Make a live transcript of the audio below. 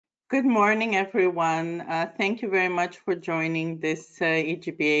Good morning, everyone. Thank you very much for joining this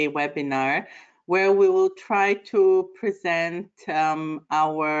EGBA webinar, where we will try to present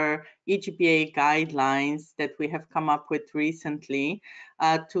our EGBA guidelines that we have come up with recently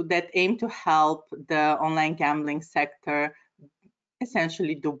that aim to help the online gambling sector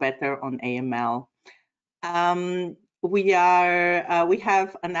essentially do better on AML. We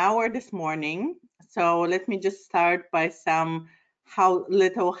have an hour this morning, so let me just start by some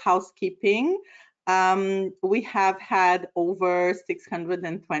little housekeeping. We have had over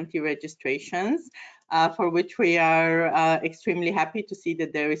 620 registrations, for which we are extremely happy to see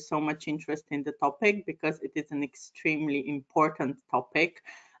that there is so much interest in the topic, because it is an extremely important topic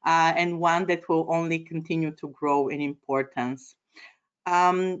and one that will only continue to grow in importance.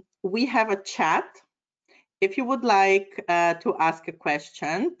 We have a chat. If you would like to ask a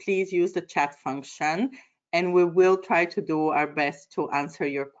question, please use the chat function, and we will try to do our best to answer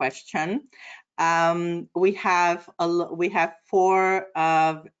your question. We have four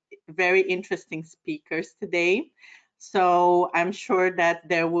very interesting speakers today, so I'm sure that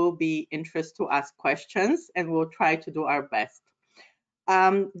there will be interest to ask questions, and we'll try to do our best.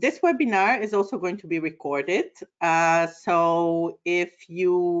 This webinar is also going to be recorded, so if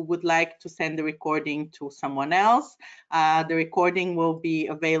you would like to send the recording to someone else, the recording will be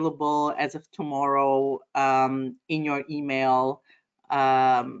available as of tomorrow in your email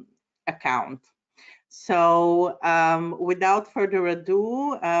account. So without further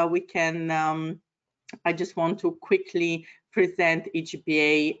ado, I just want to quickly present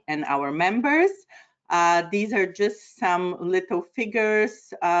EGBA and our members. These are just some little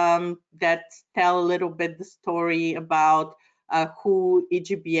figures that tell a little bit the story about who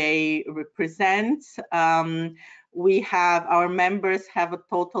EGBA represents. Our members have a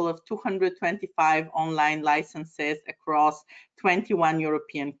total of 225 online licenses across 21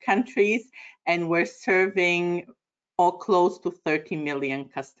 European countries, and we're serving close to 30 million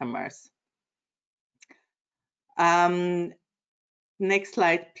customers. Next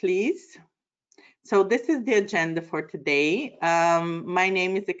slide, please. So this is the agenda for today. My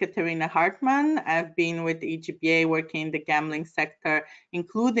name is Ekaterina Hartmann. I've been with EGBA working in the gambling sector,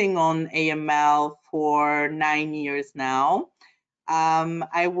 including on AML, for 9 years now.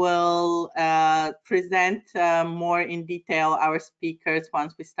 I will present more in detail our speakers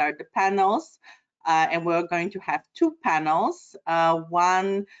once we start the panels. And we're going to have two panels.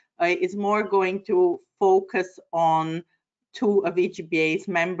 One is more going to focus on two of EGBA's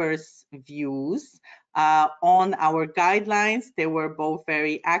members' views on our guidelines. They were both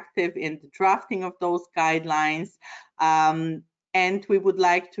very active in the drafting of those guidelines. And we would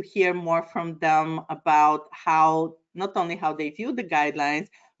like to hear more from them about not only how they view the guidelines,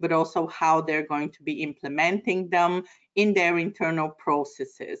 but also how they're going to be implementing them in their internal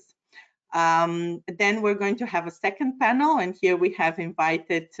processes. Then we're going to have a second panel, and here we have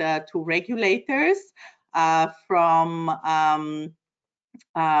invited two regulators from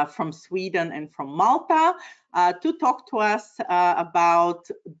Sweden and from Malta to talk to us about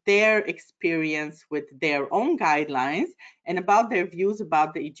their experience with their own guidelines and about their views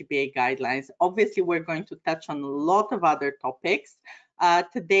about the EGBA guidelines. Obviously, we're going to touch on a lot of other topics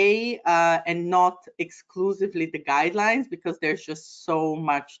today, and not exclusively the guidelines, because there's just so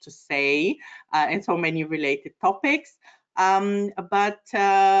much to say and so many related topics.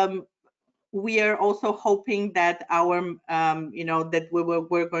 We are also hoping that we're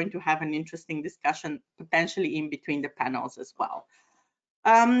going to have an interesting discussion potentially in between the panels as well.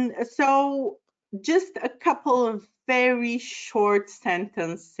 So just a couple of very short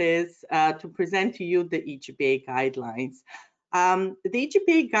sentences to present to you the EGBA guidelines. The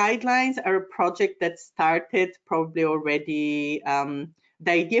EGBA guidelines are a project that started probably already, the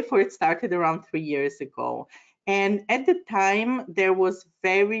idea for it started around 3 years ago. And at the time, there was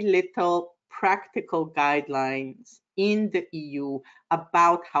very little practical guidelines in the EU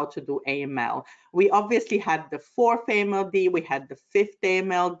about how to do AML. We obviously had the 4th AMLD, we had the 5th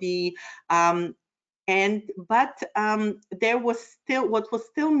AMLD, there was still, what was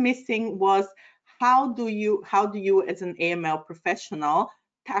still missing was how do you as an AML professional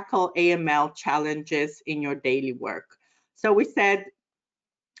tackle AML challenges in your daily work? So we said,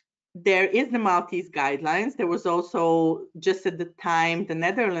 there is the Maltese guidelines. There was also, just at the time, the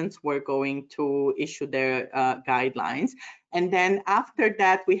Netherlands were going to issue their guidelines. And then after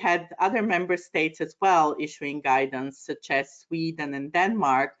that, we had other member states as well issuing guidance, such as Sweden and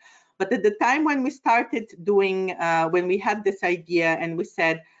Denmark. But at the time when we started doing, when we had this idea and we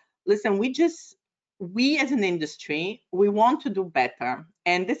said, listen, we as an industry, we want to do better.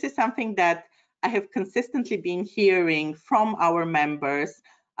 And this is something that I have consistently been hearing from our members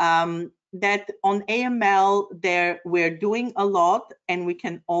that on AML, we're doing a lot and we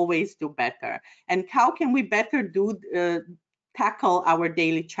can always do better. And how can we better tackle our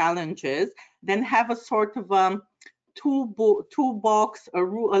daily challenges than have a sort of toolbox, a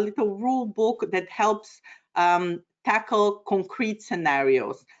little rule book that helps tackle concrete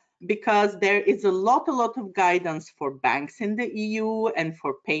scenarios, because there is a lot of guidance for banks in the EU and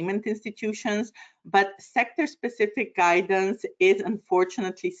for payment institutions, but sector-specific guidance is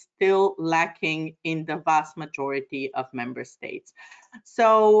unfortunately still lacking in the vast majority of member states.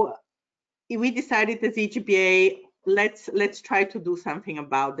 So we decided as EGBA, let's try to do something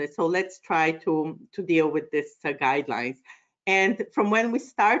about this. So let's try to deal with this guidelines. And from when we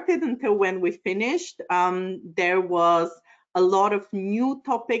started until when we finished, there was a lot of new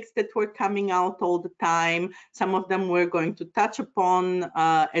topics that were coming out all the time. Some of them we're going to touch upon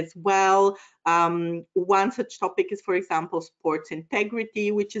as well. One such topic is, for example, sports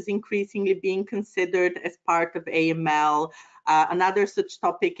integrity, which is increasingly being considered as part of AML. Another such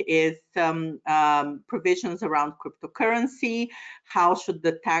topic is provisions around cryptocurrency. How should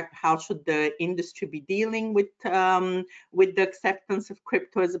the industry be dealing with the acceptance of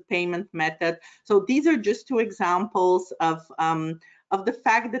crypto as a payment method? So these are just two examples of the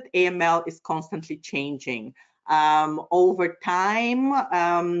fact that AML is constantly changing over time,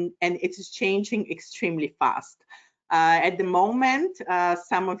 and it is changing extremely fast. At the moment,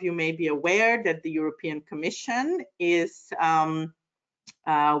 some of you may be aware that the European Commission is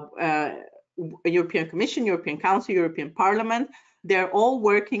European Commission, European Council, European Parliament. They're all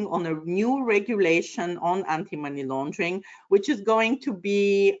working on a new regulation on anti-money laundering, which is going to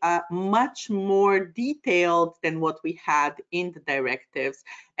be much more detailed than what we had in the directives.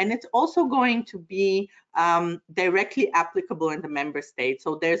 And it's also going to be directly applicable in the member states.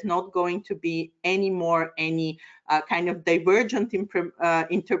 So there's not going to be any kind of divergent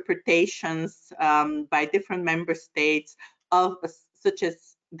interpretations by different member states of such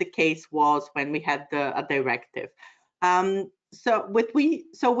as the case was when we had a directive. So with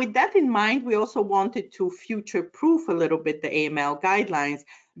that in mind, we also wanted to future-proof a little bit the AML guidelines,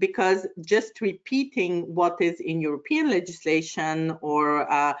 because just repeating what is in European legislation or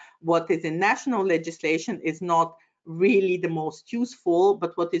what is in national legislation is not really the most useful,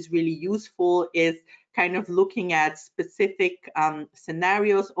 but what is really useful is kind of looking at specific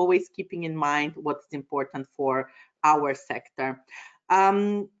scenarios, always keeping in mind what's important for our sector.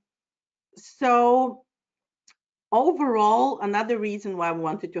 So overall, another reason why we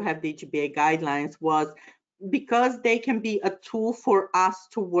wanted to have the EGBA guidelines was because they can be a tool for us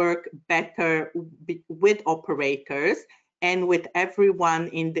to work better with operators and with everyone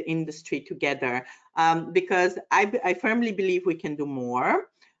in the industry together. Because I firmly believe we can do more.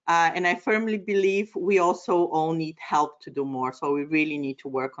 And I firmly believe we also all need help to do more. So we really need to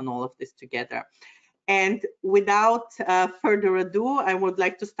work on all of this together. And without further ado, I would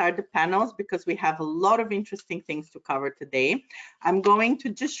like to start the panels because we have a lot of interesting things to cover today. I'm going to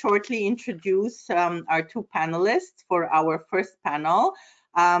just shortly introduce our two panelists for our first panel.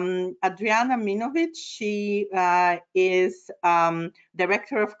 Adriana Minovic, she is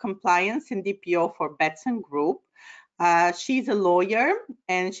Director of Compliance in DPO for Betson Group. She's a lawyer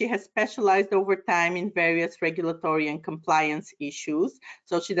and she has specialized over time in various regulatory and compliance issues.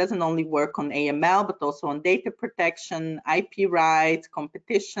 So she doesn't only work on AML, but also on data protection, IP rights,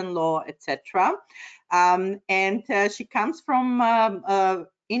 competition law, etc. And she comes from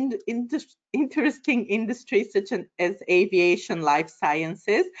interesting industries such as aviation, life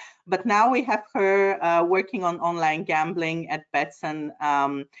sciences. But now we have her working on online gambling at Betson.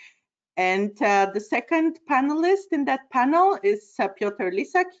 And the second panelist in that panel is Piotr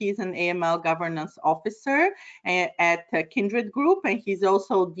Lisak. He's an AML governance officer at Kindred Group, and he's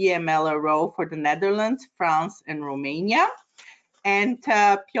also DMLRO for the Netherlands, France, and Romania. And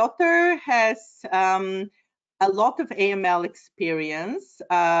Piotr has a lot of AML experience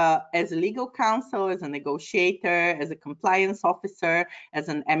as a legal counsel, as a negotiator, as a compliance officer, as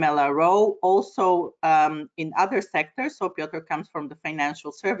an MLRO, also in other sectors. So Piotr comes from the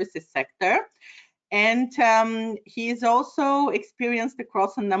financial services sector. And he is also experienced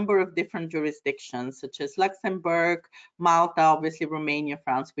across a number of different jurisdictions, such as Luxembourg, Malta, obviously Romania,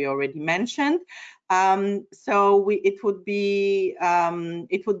 France, we already mentioned. So it would be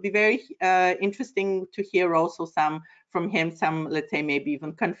very interesting to hear also from him some, let's say, maybe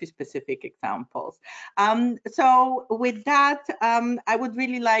even country-specific examples. So with that, I would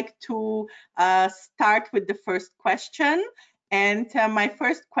really like to start with the first question. And my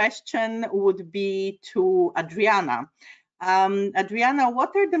first question would be to Adriana. Adriana,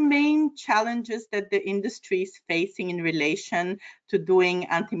 what are the main challenges that the industry is facing in relation to doing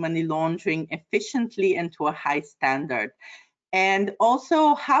anti-money laundering efficiently and to a high standard? And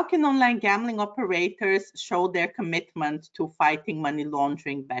also, how can online gambling operators show their commitment to fighting money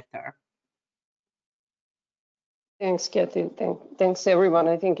laundering better? Thanks, Kathy. Thanks, everyone.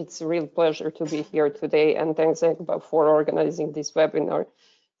 I think it's a real pleasure to be here today, and thanks, Egba, for organizing this webinar,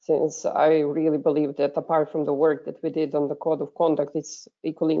 since I really believe that apart from the work that we did on the Code of Conduct, it's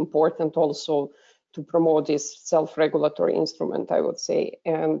equally important also to promote this self-regulatory instrument, I would say,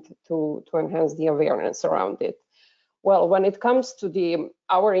 and to enhance the awareness around it. Well, when it comes to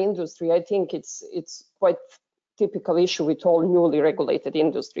our industry, I think it's quite typical issue with all newly regulated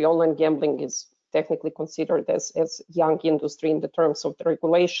industry. Online gambling is technically considered as young industry in the terms of the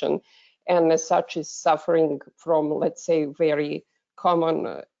regulation, and as such is suffering from, let's say, very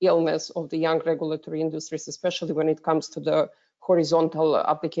common illness of the young regulatory industries, especially when it comes to the horizontal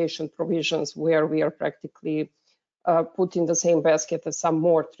application provisions, where we are practically put in the same basket as some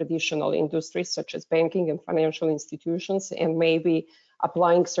more traditional industries, such as banking and financial institutions, and maybe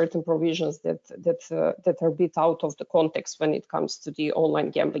applying certain provisions that are a bit out of the context when it comes to the online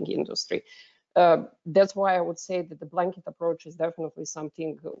gambling industry. That's why I would say that the blanket approach is definitely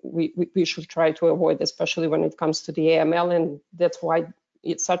something we should try to avoid, especially when it comes to the AML, and that's why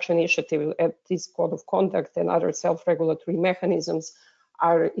it's such an initiative at this Code of Conduct and other self-regulatory mechanisms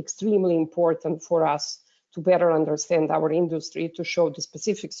are extremely important for us to better understand our industry, to show the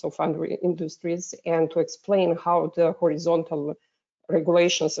specifics of other industries, and to explain how the horizontal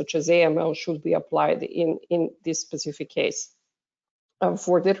regulations such as AML should be applied in this specific case.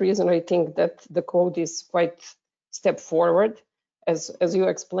 For that reason, I think that the code is quite step forward. As you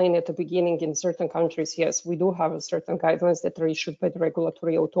explained at the beginning, in certain countries, yes, we do have certain guidelines that are issued by the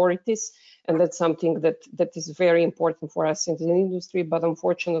regulatory authorities, and that's something that is very important for us in the industry. But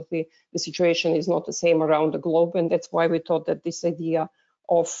unfortunately, the situation is not the same around the globe, and that's why we thought that this idea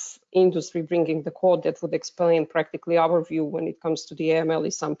of industry bringing the code that would explain practically our view when it comes to the AML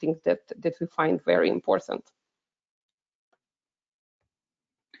is something that we find very important.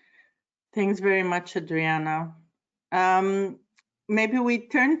 Thanks very much, Adriana. Maybe we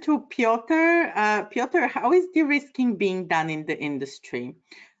turn to Piotr. Piotr, how is de-risking being done in the industry?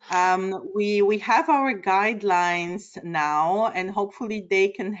 We have our guidelines now, and hopefully they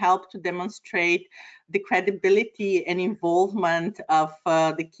can help to demonstrate the credibility and involvement of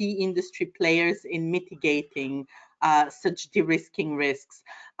the key industry players in mitigating such de-risking risks.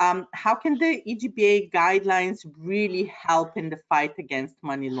 How can the EGBA guidelines really help in the fight against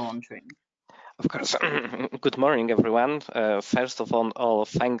money laundering? Of course. Good morning, everyone. First of all,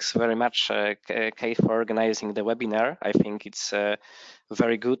 thanks very much, Kay, for organizing the webinar. I think it's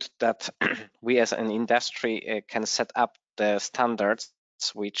very good that we as an industry can set up the standards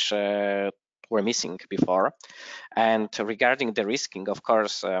which were missing before. And regarding the risking, of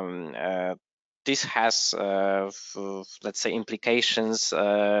course, this has, let's say, implications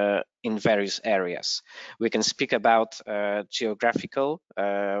in various areas. We can speak about geographical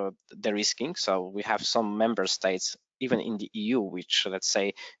de-risking. So we have some member states, even in the EU, which, let's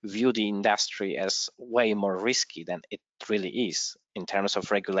say, view the industry as way more risky than it really is in terms of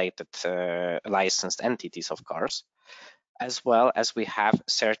regulated licensed entities, of course, as well as we have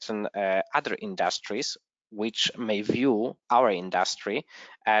certain other industries which may view our industry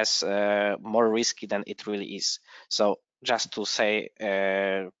as more risky than it really is. So just to say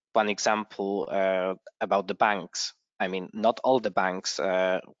one example about the banks, I mean, not all the banks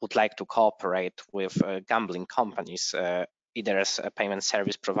would like to cooperate with gambling companies, either as payment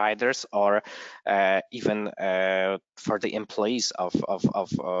service providers or even for the employees of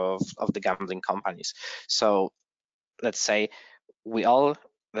the gambling companies. So let's say we all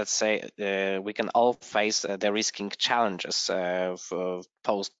we can all face the risking challenges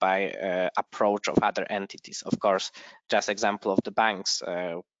posed by approach of other entities. Of course, just example of the banks,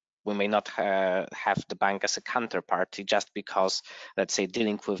 we may not have the bank as a counterparty just because, let's say,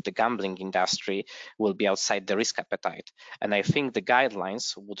 dealing with the gambling industry will be outside the risk appetite. And I think the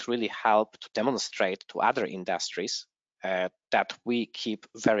guidelines would really help to demonstrate to other industries that we keep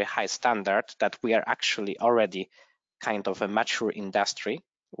very high standard, that we are actually already kind of a mature industry,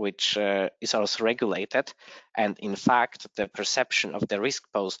 which is also regulated. And in fact, the perception of the risk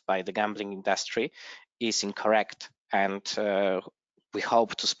posed by the gambling industry is incorrect. And we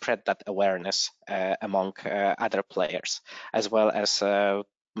hope to spread that awareness among other players, as well as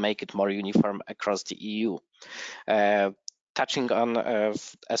make it more uniform across the EU. Touching on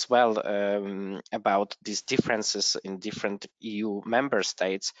as well about these differences in different EU member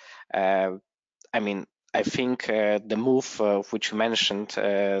states, I mean, I think the move which you mentioned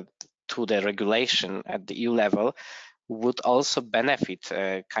to the regulation at the EU level would also benefit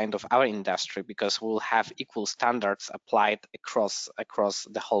kind of our industry, because we'll have equal standards applied across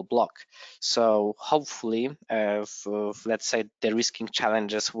the whole block. So hopefully, let's say the risking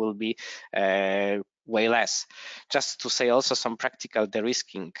challenges will be way less. Just to say also some practical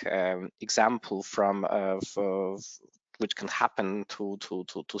de-risking example from which can happen to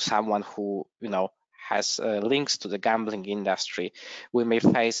someone who has links to the gambling industry. We may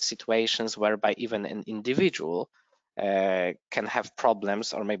face situations whereby even an individual can have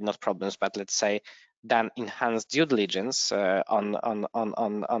problems, or maybe not problems, but let's say done enhanced due diligence on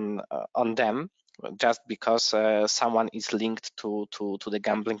them, just because someone is linked to the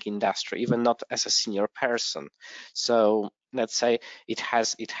gambling industry, even not as a senior person. So let's say it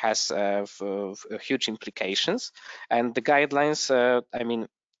has huge implications, and the guidelines. I mean,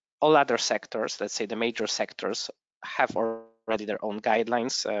 all other sectors, let's say the major sectors, have already their own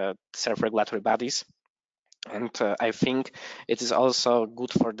guidelines, self-regulatory bodies. And I think it is also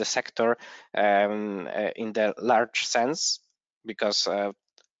good for the sector in the large sense, because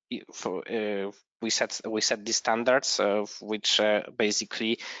we set these standards which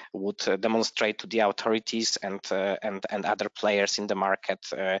basically would demonstrate to the authorities and other players in the market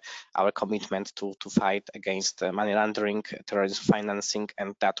our commitment to fight against money laundering, terrorism financing,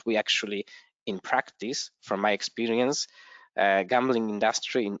 and that we actually, in practice, from my experience, gambling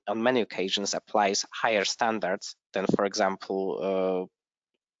industry on many occasions applies higher standards than, for example,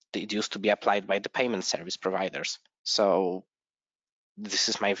 it used to be applied by the payment service providers. So this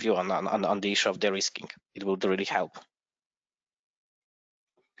is my view on the issue of de-risking. It will really help.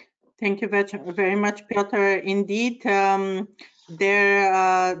 Thank you very much, Piotr. Indeed, there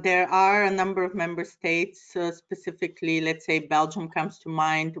are a number of member states, specifically, let's say Belgium comes to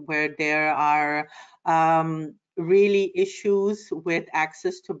mind, where there are really issues with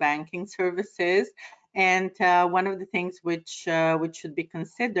access to banking services. And one of the things which should be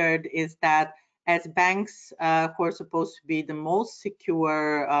considered is that as banks, who are supposed to be the most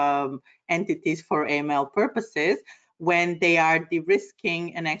secure entities for AML purposes, when they are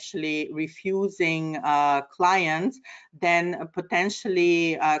de-risking and actually refusing clients, then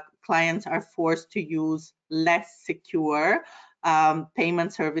potentially clients are forced to use less secure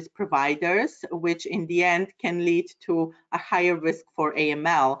payment service providers, which in the end can lead to a higher risk for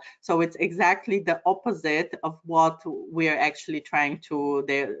AML. So it's exactly the opposite of what we're actually trying to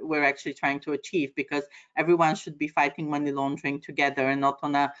achieve, because everyone should be fighting money laundering together and not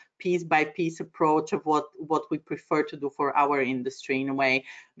on a piece-by-piece approach of what we prefer to do for our industry in a way,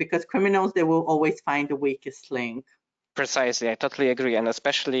 because criminals, they will always find the weakest link. Precisely, I totally agree, and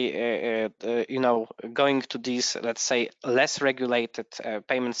especially going to these, let's say, less regulated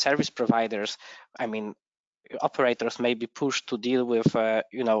payment service providers. I mean, operators may be pushed to deal with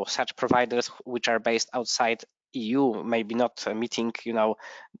such providers which are based outside EU, maybe not meeting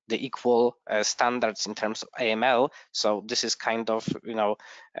the equal standards in terms of AML. So this is kind of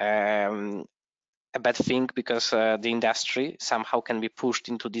a bad thing, because the industry somehow can be pushed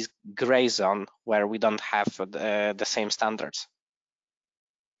into this gray zone where we don't have the same standards.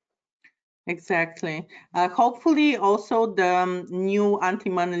 Exactly. Hopefully also the new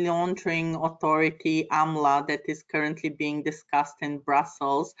anti-money laundering authority, AMLA, that is currently being discussed in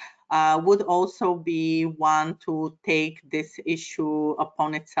Brussels, would also be one to take this issue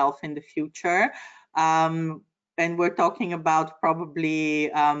upon itself in the future. And we're talking about probably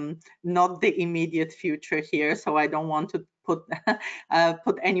not the immediate future here, so I don't want to put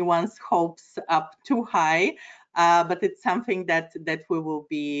anyone's hopes up too high. But it's something that we will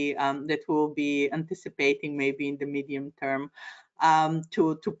be anticipating maybe in the medium term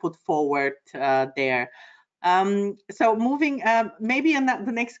to put forward there. So moving, maybe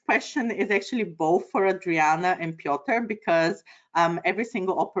the next question is actually both for Adriana and Piotr, because every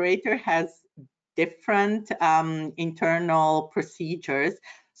single operator has different internal procedures.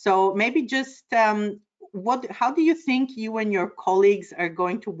 So maybe just how do you think you and your colleagues are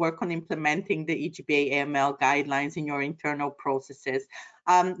going to work on implementing the EGBA AML guidelines in your internal processes?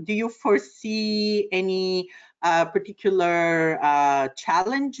 Do you foresee any particular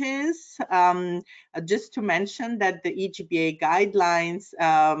challenges? Just to mention that the EGBA guidelines,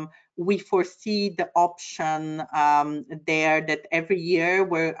 we foresee the option there that every year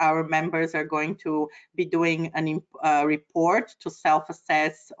where our members are going to be doing a report to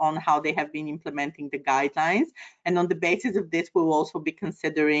self-assess on how they have been implementing the guidelines. And on the basis of this, we'll also be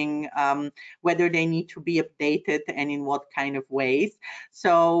considering whether they need to be updated and in what kind of ways.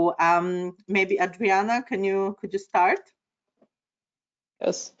 So maybe Adriana, could you start?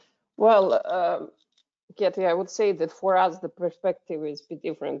 Yes. Well, Katie, I would say that for us the perspective is a bit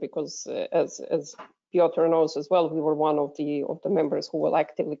different because, as Piotr knows as well, we were one of the members who were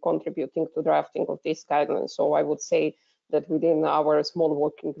actively contributing to drafting of these guidelines. So I would say that within our small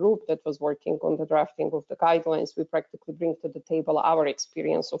working group that was working on the drafting of the guidelines, we practically bring to the table our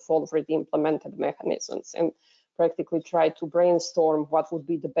experience of already implemented mechanisms and practically try to brainstorm what would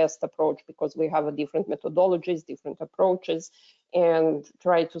be the best approach, because we have a different methodologies, different approaches, and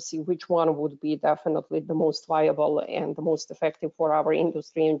try to see which one would be definitely the most viable and the most effective for our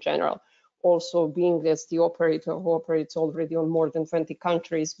industry in general. Also, being as the operator who operates already on more than 20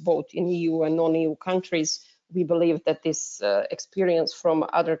 countries, both in EU and non-EU countries, we believe that this experience from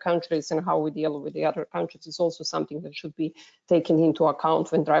other countries and how we deal with the other countries is also something that should be taken into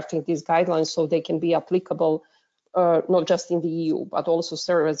account when drafting these guidelines, so they can be applicable not just in the EU, but also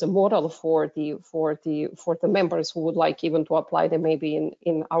serve as a model for the members who would like even to apply them maybe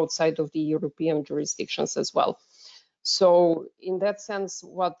in outside of the European jurisdictions as well. So in that sense,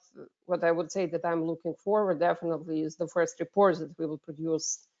 what I would say that I'm looking forward definitely is the first reports that we will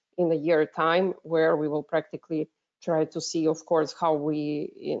produce in a year time, where we will practically try to see, of course, how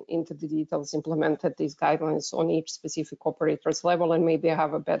we into the details implemented these guidelines on each specific operator's level, and maybe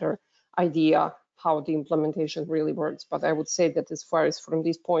have a better idea how the implementation really works. But I would say that as far as from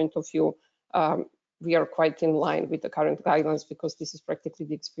this point of view, we are quite in line with the current guidelines, because this is practically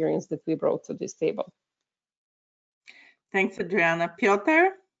the experience that we brought to this table. Thanks, Adriana.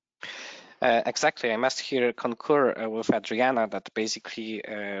 Piotr? Exactly. I must here concur with Adriana that basically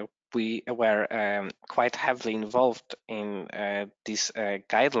we were quite heavily involved in these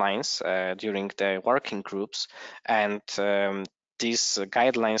guidelines during the working groups, and these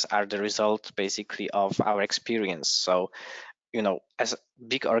guidelines are the result basically of our experience. So, you know, as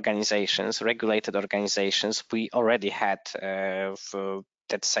big organizations, regulated organizations, we already had,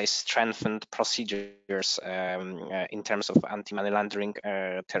 let's say, strengthened procedures in terms of anti-money laundering,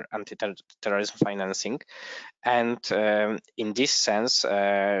 anti-terrorism financing. And in this sense,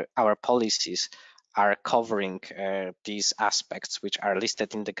 our policies are covering these aspects which are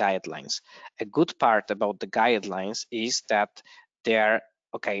listed in the guidelines. A good part about the guidelines is that they are,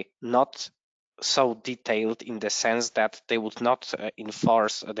 not so detailed in the sense that they would not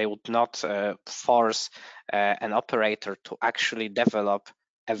force an operator to actually develop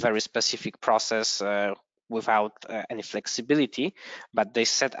a very specific process without any flexibility, but they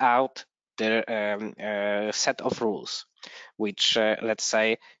set out their set of rules, which let's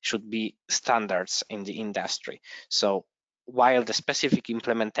say should be standards in the industry. So while the specific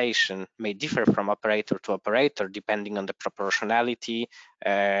implementation may differ from operator to operator depending on the proportionality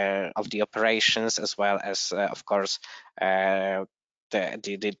of the operations, as well as, of course, the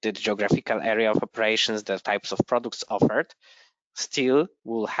geographical area of operations, the types of products offered, still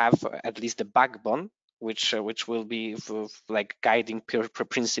will have at least the backbone which will be like guiding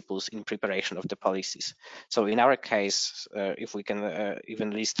principles in preparation of the policies. So in our case, if we can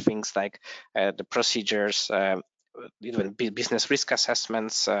even list things like the procedures, even business risk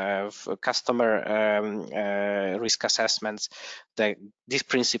assessments, customer risk assessments, these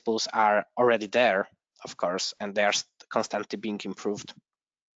principles are already there, of course, and they are constantly being improved.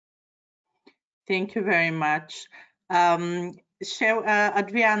 Thank you very much.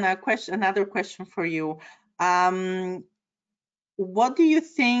 Adriana, another question for you. What do you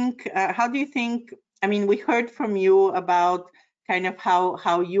think, how do you think, I mean, we heard from you about kind of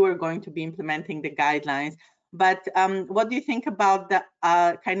how you are going to be implementing the guidelines, but what do you think about the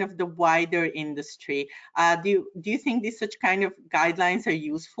kind of the wider industry? Do you think these such kind of guidelines are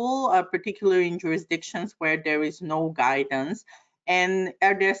useful, particularly in jurisdictions where there is no guidance? And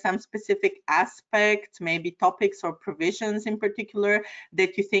are there some specific aspects, maybe topics or provisions in particular,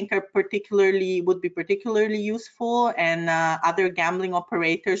 that you think are would be particularly useful, and other gambling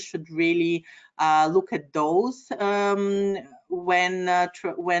operators should really look at those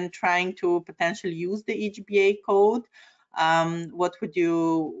when trying to potentially use the EGBA code? What would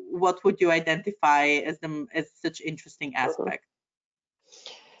you identify as such interesting aspects?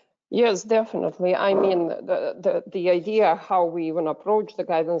 Yes, definitely. I mean, the idea how we even approach the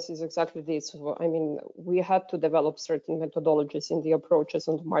guidance is exactly this. I mean, we had to develop certain methodologies in the approaches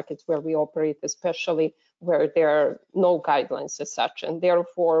on the markets where we operate, especially where there are no guidelines as such. And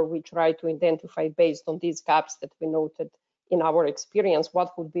therefore, we try to identify, based on these gaps that we noted in our experience,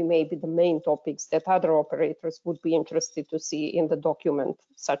 what would be maybe the main topics that other operators would be interested to see in the document,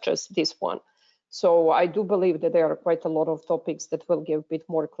 such as this one. So I do believe that there are quite a lot of topics that will give a bit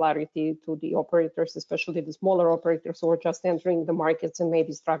more clarity to the operators, especially the smaller operators who are just entering the markets and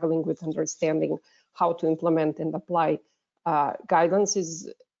maybe struggling with understanding how to implement and apply guidances.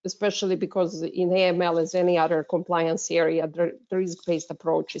 especially because in AML, as any other compliance area, the risk-based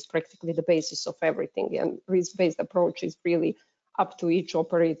approach is practically the basis of everything. And risk-based approach is really up to each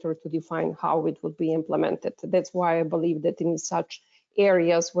operator to define how it would be implemented. That's why I believe that in such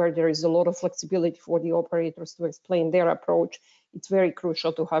areas where there is a lot of flexibility for the operators to explain their approach, it's very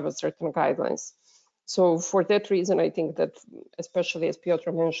crucial to have a certain guidelines. So for that reason, I think that, especially as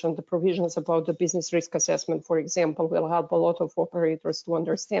Piotr mentioned, the provisions about the business risk assessment, for example, will help a lot of operators to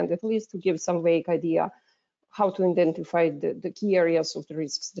understand, at least to give some vague idea how to identify the key areas of the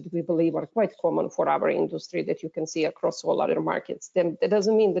risks that we believe are quite common for our industry that you can see across all other markets. Then that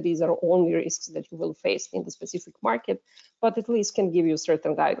doesn't mean that these are only risks that you will face in the specific market, but at least can give you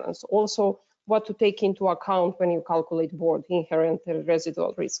certain guidelines. Also, what to take into account when you calculate both inherent and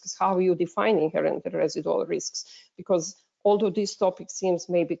residual risks, how you define inherent and residual risks, because although this topic seems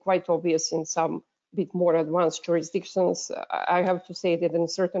maybe quite obvious in some bit more advanced jurisdictions, I have to say that in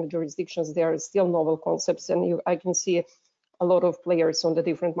certain jurisdictions there are still novel concepts, and I can see a lot of players on the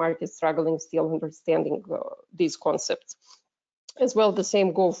different markets struggling still understanding these concepts. As well, the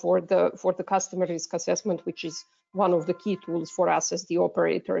same go for the customer risk assessment, which is one of the key tools for us as the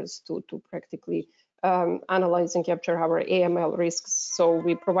operators to practically analyze and capture our AML risks. So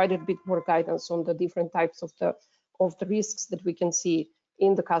we provided a bit more guidance on the different types of the risks that we can see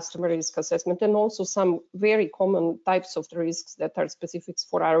in the customer risk assessment, and also some very common types of the risks that are specifics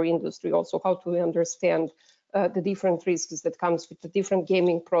for our industry, also how to understand the different risks that comes with the different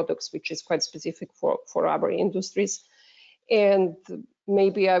gaming products, which is quite specific for our industries. And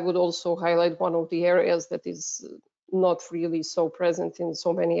maybe I would also highlight one of the areas that is not really so present in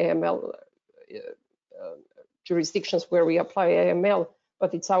so many AML jurisdictions where we apply AML,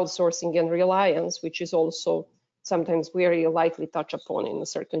 but it's outsourcing and reliance, which is also sometimes very lightly touched upon in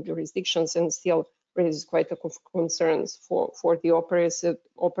certain jurisdictions and still raises quite a concerns for the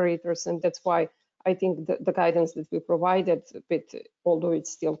operators. And that's why I think the guidance that we provided, although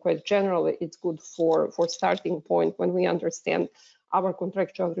it's still quite general, it's good for starting point when we understand our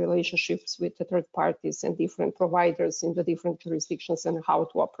contractual relationships with the third parties and different providers in the different jurisdictions and how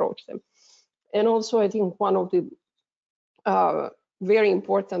to approach them. And also, I think one of the very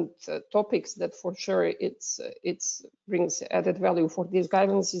important topics that for sure it brings added value for these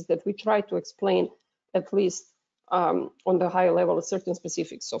guidelines is that we try to explain at least on the high level certain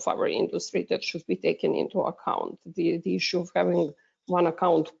specifics of our industry that should be taken into account. The issue of having one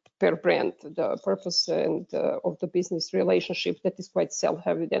account per brand, the purpose and of the business relationship, that is quite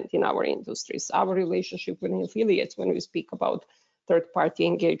self-evident in our industries. Our relationship with affiliates when we speak about third-party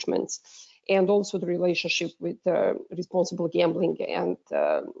engagements, and also the relationship with responsible gambling and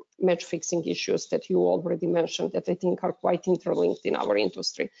match fixing issues that you already mentioned, that I think are quite interlinked in our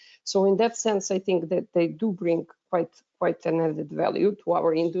industry. So in that sense, I think that they do bring quite an added value to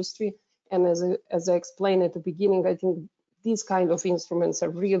our industry. And as I explained at the beginning, I think these kind of instruments are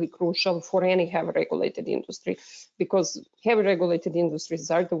really crucial for any heavy regulated industry, because heavy regulated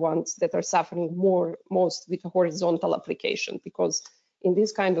industries are the ones that are suffering most with horizontal application, because in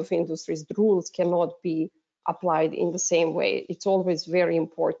this kind of industries, the rules cannot be applied in the same way. It's always very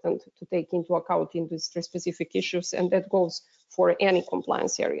important to take into account industry-specific issues, and that goes for any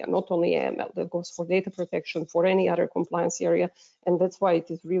compliance area, not only AML, that goes for data protection, for any other compliance area. And that's why it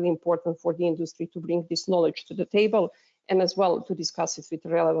is really important for the industry to bring this knowledge to the table, and as well to discuss it with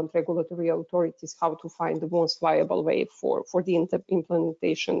relevant regulatory authorities, how to find the most viable way for the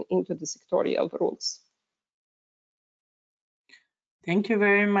implementation into the sectorial rules. Thank you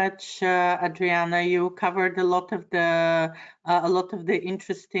very much, Adriana. You covered a lot of the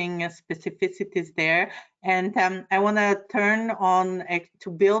interesting specificities there, and I want to turn on to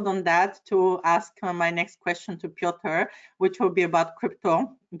build on that to ask my next question to Piotr, which will be about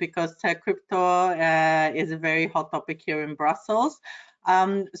crypto, because crypto is a very hot topic here in Brussels.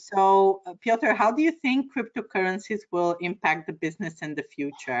 So Piotr, how do you think cryptocurrencies will impact the business in the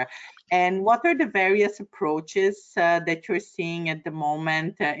future? And what are the various approaches that you're seeing at the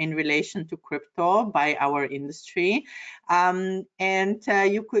moment in relation to crypto by our industry? And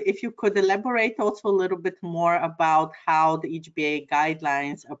if you could elaborate also a little bit more about how the EGBA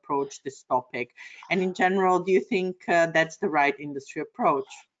guidelines approach this topic. And in general, do you think that's the right industry approach?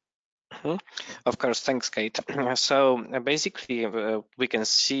 Of course, thanks, Kate. So basically, we can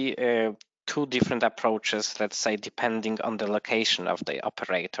see two different approaches, let's say, depending on the location of the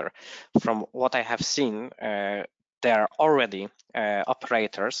operator. From what I have seen, there are already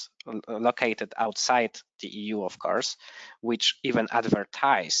operators located outside the EU, of course, which even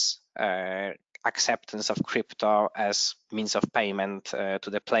advertise acceptance of crypto as means of payment to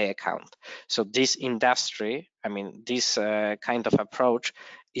the play account. So this industry, I mean, this kind of approach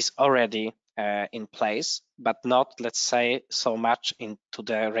is already in place, but not, let's say, so much into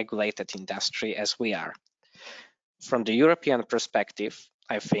the regulated industry as we are. From the European perspective,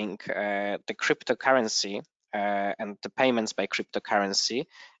 I think the cryptocurrency and the payments by cryptocurrency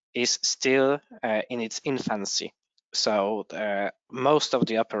is still in its infancy. So most of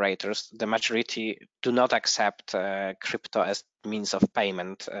the operators, the majority, do not accept crypto as means of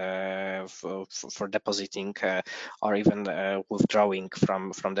payment for depositing or even withdrawing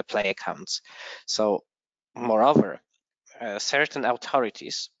from the play accounts. So moreover, certain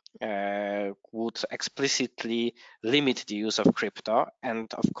authorities would explicitly limit the use of crypto and,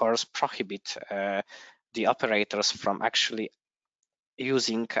 of course, prohibit the operators from actually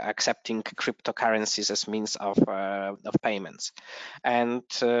accepting cryptocurrencies as means of payments. And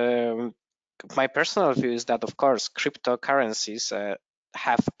my personal view is that, of course, cryptocurrencies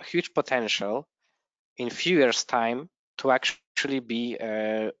have huge potential in few years' time to actually be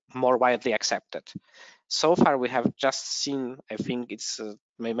more widely accepted. So far, we have just seen, I think it's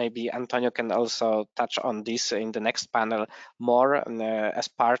maybe Antonio can also touch on this in the next panel more as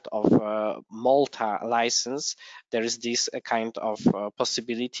part of Malta license. There is this kind of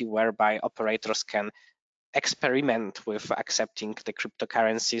possibility whereby operators can experiment with accepting the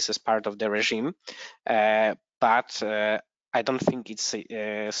cryptocurrencies as part of the regime, but I don't think it's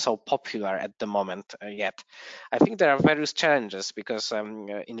so popular at the moment yet. I think there are various challenges because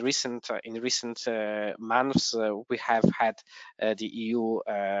in recent months we have had the EU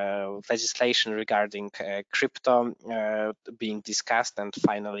legislation regarding crypto being discussed and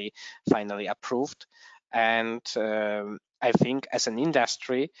finally approved. And I think as an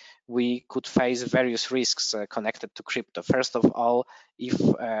industry, we could face various risks connected to crypto. First of all, if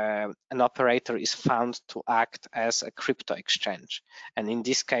an operator is found to act as a crypto exchange. And in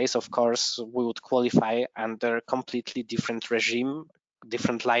this case, of course, we would qualify under a completely different regime,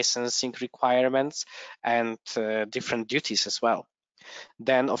 different licensing requirements, and different duties as well.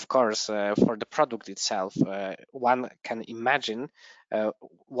 Then, of course, for the product itself, one can imagine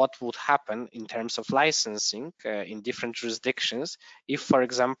what would happen in terms of licensing in different jurisdictions if, for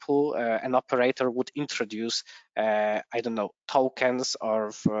example, an operator would introduce, I don't know, tokens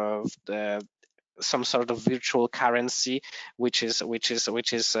or some sort of virtual currency which is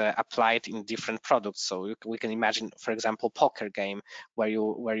applied in different products. So we can imagine, for example, poker game where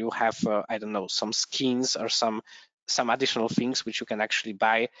you have I don't know, some skins or some additional things which you can actually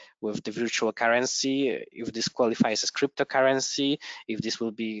buy with the virtual currency. If this qualifies as cryptocurrency, if this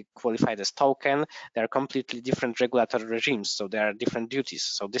will be qualified as token, there are completely different regulatory regimes, so there are different duties.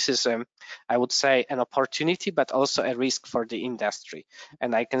 So this is I would say an opportunity but also a risk for the industry,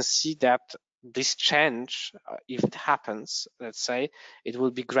 and I can see that this change, if it happens, let's say, it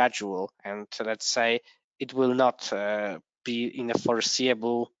will be gradual, and let's say it will not be in a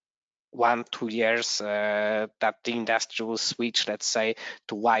foreseeable 1-2 years that the industry will switch, let's say,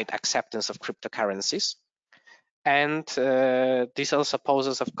 to wide acceptance of cryptocurrencies. And this also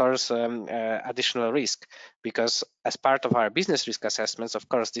poses, of course, additional risk, because as part of our business risk assessments, of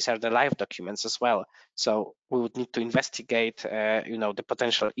course, these are the live documents as well. So we would need to investigate, the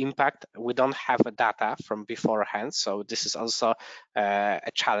potential impact. We don't have a data from beforehand, so this is also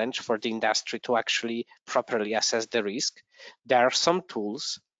a challenge for the industry to actually properly assess the risk. There are some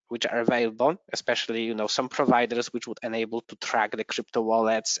tools which are available, especially some providers which would enable to track the crypto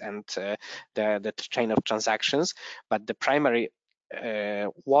wallets and the chain of transactions. But the primary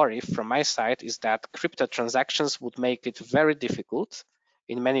worry from my side is that crypto transactions would make it very difficult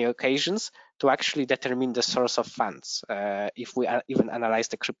in many occasions to actually determine the source of funds. If we even analyze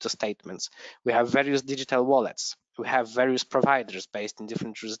the crypto statements, we have various digital wallets. We have various providers based in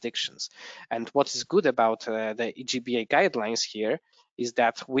different jurisdictions. And what is good about the EGBA guidelines here is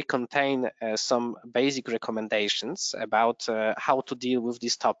that we contain some basic recommendations about how to deal with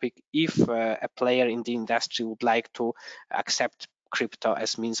this topic if a player in the industry would like to accept crypto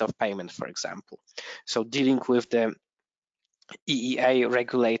as means of payment, for example. So dealing with the EEA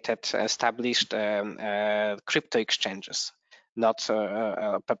regulated established crypto exchanges, not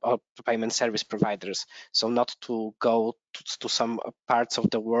payment service providers. So not to go to some parts of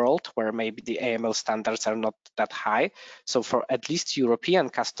the world where maybe the AML standards are not that high. So for at least European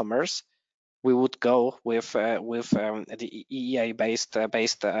customers, we would go with the EEA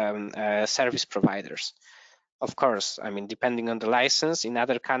based service providers. of course, I mean, depending on the license, in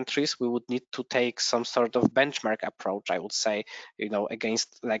other countries, we would need to take some sort of benchmark approach, I would say,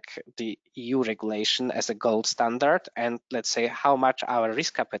 against like the EU regulation as a gold standard, and let's say how much our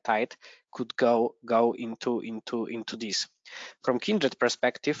risk appetite could go into this. From Kindred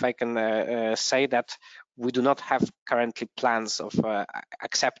perspective, I can say that we do not have currently plans of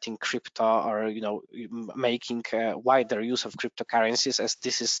accepting crypto or making wider use of cryptocurrencies, as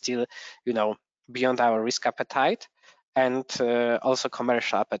this is still beyond our risk appetite and also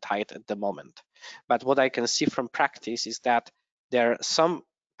commercial appetite at the moment. But what I can see from practice is that there are some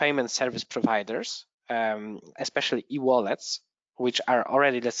payment service providers, especially e-wallets, which are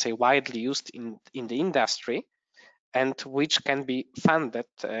already, let's say, widely used in the industry and which can be funded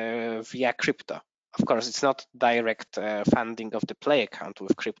via crypto. Of course, it's not direct funding of the play account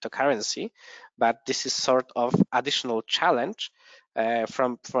with cryptocurrency, but this is sort of additional challenge for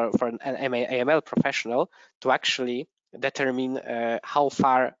an AML professional to actually determine how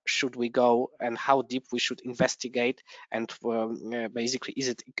far should we go and how deep we should investigate, and basically, is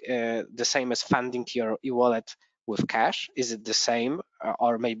it the same as funding your e-wallet with cash? Is it the same,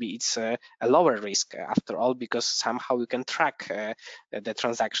 or maybe it's a lower risk after all, because somehow you can track the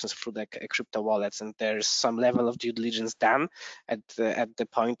transactions through the crypto wallets, and there's some level of due diligence done at the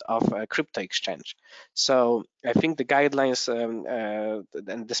point of crypto exchange. So I think the guidelines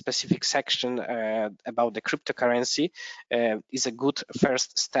and the specific section about the cryptocurrency is a good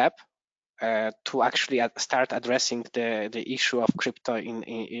first step to actually start addressing the issue of crypto in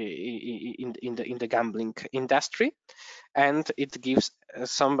the gambling industry, and it gives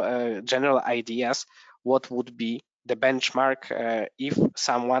some general ideas what would be the benchmark if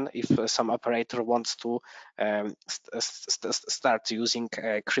some operator wants to start using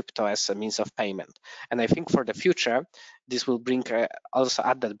crypto as a means of payment. And I think for the future, this will bring also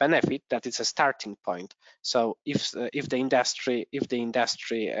added benefit that it's a starting point. So if the industry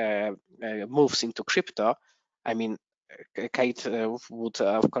moves into crypto, I mean, Kate would,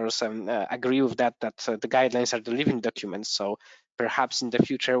 of course, agree with that the guidelines are the living documents. So perhaps in the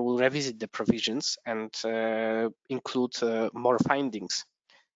future we'll revisit the provisions and include more findings.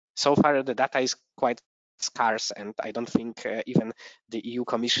 So far, the data is quite scarce, and I don't think even the EU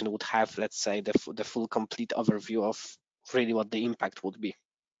Commission would have, let's say, the full complete overview of really what the impact would be.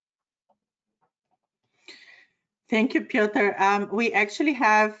 Thank you, Piotr. We actually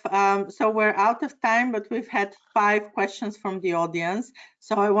have, so we're out of time, but we've had 5 questions from the audience.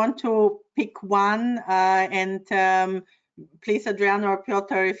 So I want to pick one, and please, Adriana or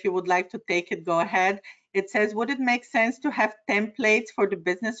Piotr, if you would like to take it, go ahead. It says, would it make sense to have templates for the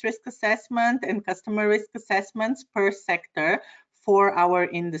business risk assessment and customer risk assessments per sector for our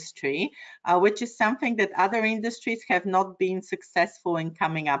industry, which is something that other industries have not been successful in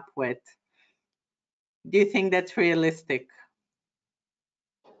coming up with? Do you think that's realistic?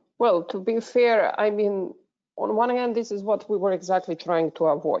 Well, to be fair, I mean, on one hand, this is what we were exactly trying to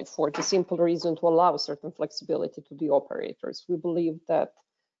avoid, for the simple reason to allow certain flexibility to the operators. We believe that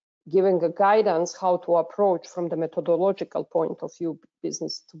giving a guidance how to approach from the methodological point of view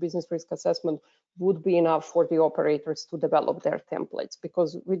business to business risk assessment would be enough for the operators to develop their templates,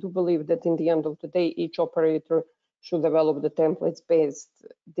 because we do believe that in the end of the day, each operator should develop the templates based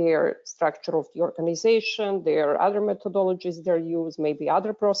their structure of the organization, their other methodologies they use, maybe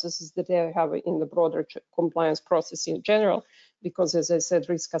other processes that they have in the broader compliance process in general, because as I said,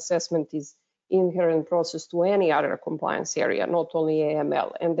 risk assessment is inherent process to any other compliance area, not only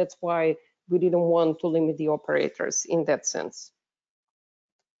AML. And that's why we didn't want to limit the operators in that sense.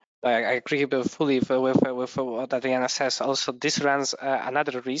 I agree fully with what Adriana says. Also, this runs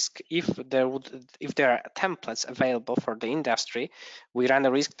another risk. If there are templates available for the industry, we run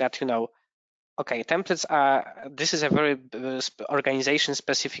a risk that, okay, templates this is a very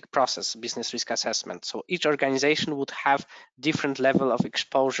organization-specific process, business risk assessment. So each organization would have different level of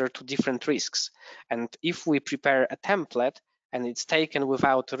exposure to different risks. And if we prepare a template and it's taken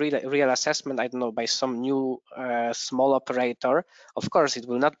without real assessment, I don't know, by some new small operator, of course, it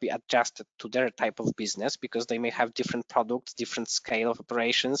will not be adjusted to their type of business, because they may have different products, different scale of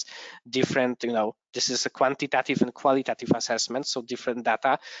operations, different, this is a quantitative and qualitative assessment, so different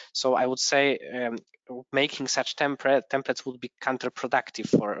data. So I would say making such templates would be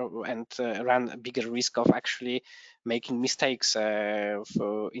counterproductive and run a bigger risk of actually making mistakes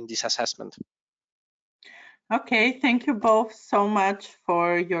in this assessment. Okay, thank you both so much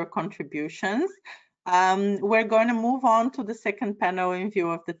for your contributions. We're going to move on to the second panel in view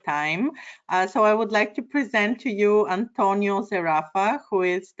of the time. So I would like to present to you Antonio Zerafa, who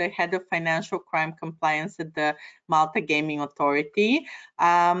is the head of financial crime compliance at the Malta Gaming Authority.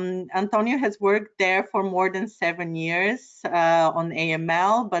 Antonio has worked there for more than 7 years on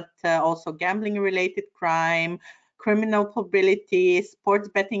AML, but also gambling-related crime, criminal probability, sports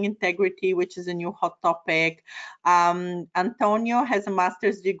betting integrity, which is a new hot topic. Antonio has a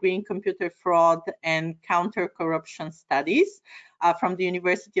master's degree in computer fraud and counter-corruption studies from the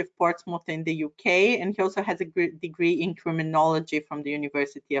University of Portsmouth in the UK, and he also has a degree in criminology from the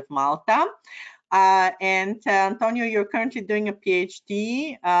University of Malta. Antonio, you're currently doing a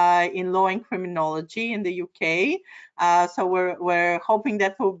PhD in law and criminology in the UK. So we're hoping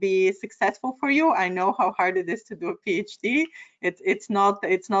that will be successful for you. I know how hard it is to do a PhD. It's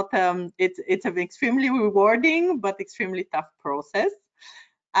an extremely rewarding but extremely tough process.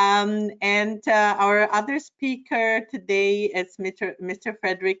 Our other speaker today is Mr.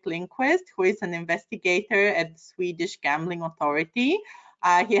 Fredrik Lindqvist, who is an investigator at the Swedish Gambling Authority.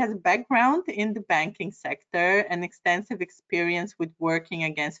 He has a background in the banking sector and extensive experience with working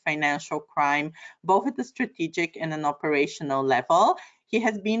against financial crime, both at the strategic and an operational level. He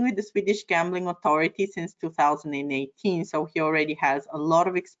has been with the Swedish Gambling Authority since 2018, so he already has a lot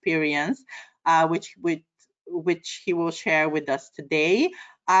of experience, which he will share with us today.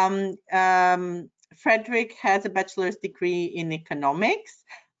 Fredrik has a bachelor's degree in economics.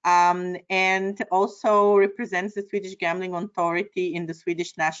 And also represents the Swedish Gambling Authority in the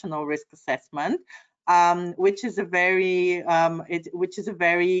Swedish National Risk Assessment, which is a very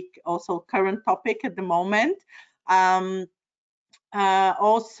also current topic at the moment.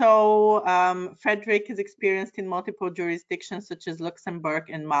 Fredrik is experienced in multiple jurisdictions such as Luxembourg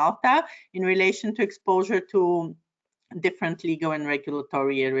and Malta in relation to exposure to different legal and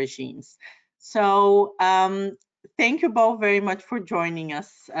regulatory regimes. So thank you both very much for joining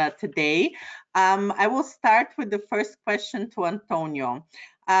us today. I will start with the first question to Antonio.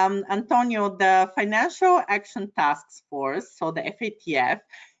 Antonio, the Financial Action Task Force, so the FATF,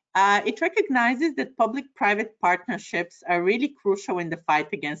 it recognizes that public-private partnerships are really crucial in the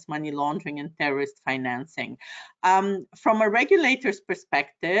fight against money laundering and terrorist financing. From a regulator's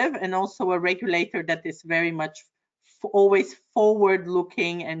perspective, and also a regulator that is very much always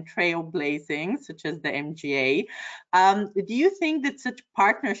forward-looking and trailblazing, such as the MGA. Do you think that such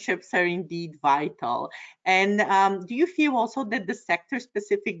partnerships are indeed vital? And do you feel also that the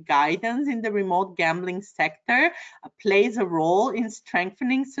sector-specific guidance in the remote gambling sector plays a role in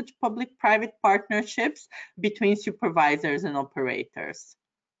strengthening such public-private partnerships between supervisors and operators?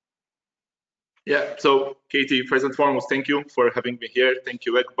 Yeah, so Katie, first and foremost, thank you for having me here. Thank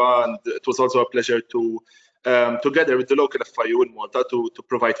you, Egba, and it was also a pleasure to together with the local FIU in Malta to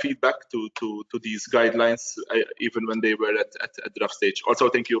provide feedback to these guidelines, even when they were at draft stage. Also,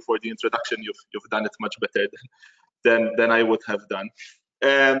 thank you for the introduction. You've done it much better than I would have done.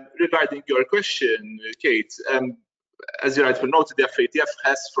 Regarding your question, Kate, as you rightfully noted, the FATF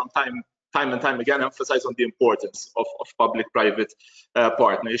has from time and time again emphasized on the importance of public-private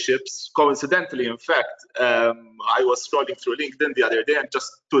partnerships. Coincidentally, in fact, I was scrolling through LinkedIn the other day, and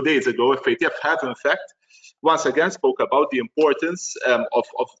just 2 days ago, FATF have in fact once again spoke about the importance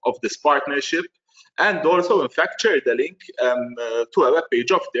of this partnership, and also in fact shared a link to a web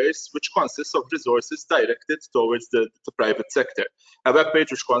page of theirs which consists of resources directed towards the private sector. A web page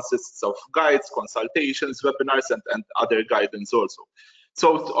which consists of guides, consultations, webinars, and other guidance also.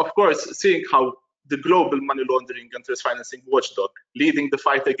 So of course, seeing how the global money laundering and terrorist financing watchdog leading the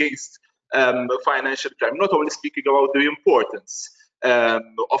fight against financial crime, not only speaking about the importance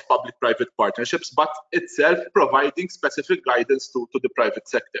of public-private partnerships, but itself providing specific guidance to the private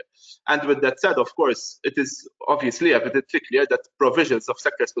sector. And with that said, of course, it is obviously evidently clear that provisions of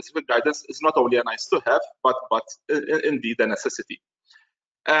sector-specific guidance is not only a nice to have, but indeed a necessity.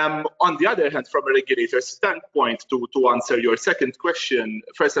 On the other hand, from a regulator's standpoint, to answer your second question,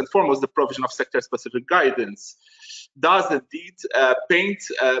 first and foremost, the provision of sector-specific guidance does indeed paint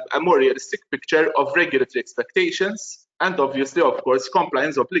a more realistic picture of regulatory expectations and obviously, of course,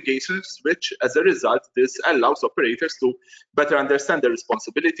 compliance obligations, which as a result, this allows operators to better understand their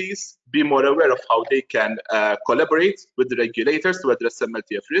responsibilities, be more aware of how they can collaborate with the regulators to address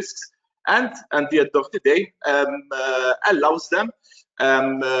MLTF risks, and at the end of the day, allows them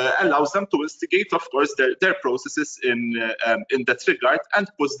to instigate, of course, their processes in that regard, and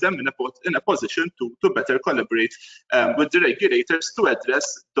puts them in a position to better collaborate with the regulators to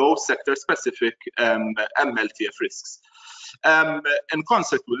address those sector-specific MLTF risks. In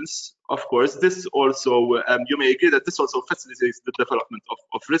consequence, of course, this also, you may agree that this also facilitates the development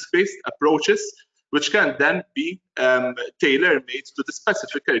of risk-based approaches which can then be tailor-made to the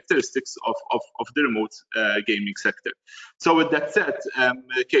specific characteristics of the remote gaming sector. So with that said,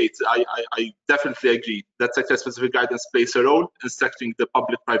 Kate, I definitely agree that sector-specific guidance plays a role in structuring the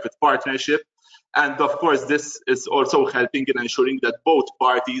public-private partnership. And of course, this is also helping in ensuring that both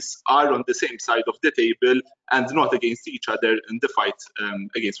parties are on the same side of the table and not against each other in the fight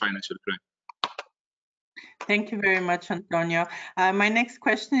against financial crime. Thank you very much, Antonio. My next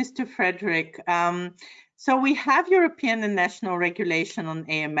question is to Frederick. So we have European and national regulation on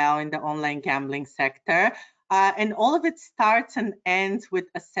AML in the online gambling sector, and all of it starts and ends with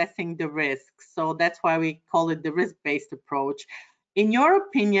assessing the risks. So that's why we call it the risk-based approach. In your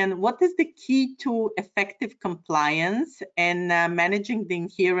opinion, what is the key to effective compliance and managing the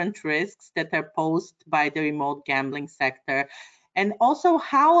inherent risks that are posed by the remote gambling sector? And also,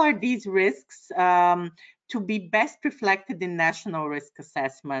 how are these risks to be best reflected in national risk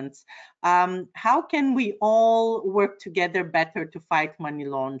assessments? How can we all work together better to fight money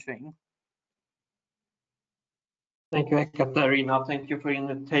laundering? Thank you, Ekaterina. Thank you for the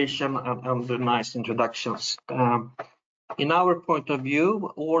invitation and the nice introductions. In our point of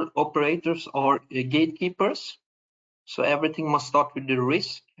view, all operators are gatekeepers. So everything must start with the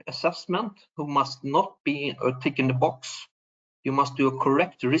risk assessment, who must not be a tick in the box. You must do a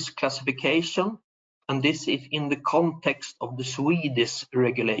correct risk classification, and this is in the context of the Swedish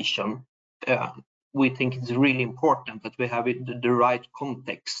regulation. We think it's really important that we have it in the right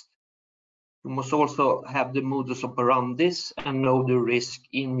context. You must also have the modus operandi and know the risk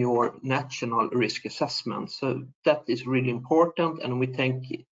in your national risk assessment. So that is really important, and we think,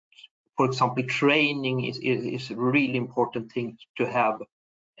 for example, training is a really important thing to have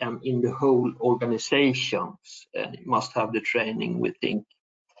in the whole organizations. You must have the training, we think.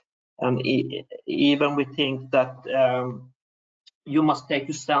 And even we think that you must take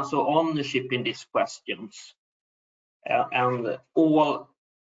a stance of ownership in these questions. And all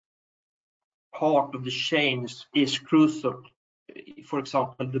part of the chain is crucial. For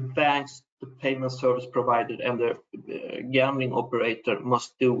example, the banks, the payment service provider, and the gambling operator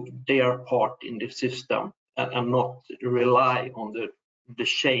must do their part in the system and not rely on the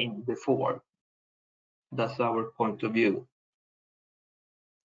chain before. That's our point of view.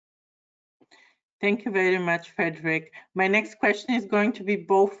 Thank you very much, Frederick. My next question is going to be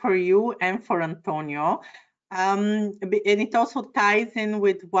both for you and for Antonio. And it also ties in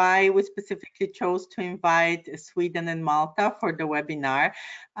with why we specifically chose to invite Sweden and Malta for the webinar,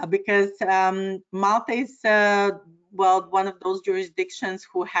 because Malta is well, one of those jurisdictions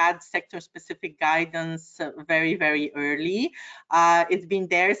who had sector-specific guidance very, very early. It's been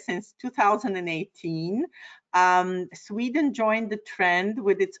there since 2018. Sweden joined the trend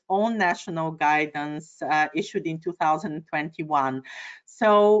with its own national guidance issued in 2021.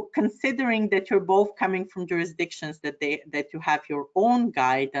 So considering that you're both coming from jurisdictions that you have your own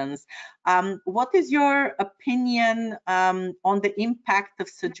guidance, what is your opinion on the impact of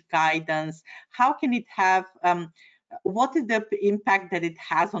such guidance? How can it have, what is the impact that it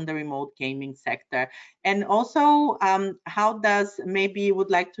has on the remote gaming sector? And also, how does, maybe you would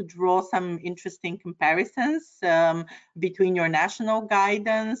like to draw some interesting comparisons between your national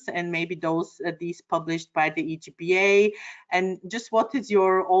guidance and maybe these published by the EGBA, and just what is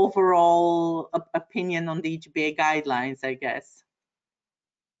your overall opinion on the EGBA guidelines, I guess?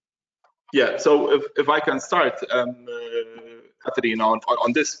 Yeah, so if I can start, Katerina,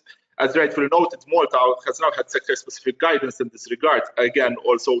 on this. As rightfully noted, Malta has now had sector-specific guidance in this regard, again,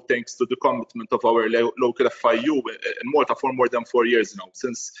 also thanks to the commitment of our local FIU in Malta for more than 4 years now,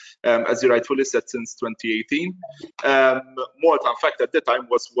 since, as you rightfully said, since 2018. Malta, in fact, at the time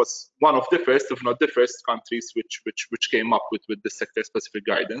was one of the first, if not the first countries which came up with the sector-specific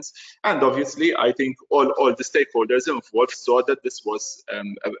guidance. And obviously, I think all the stakeholders involved saw that this was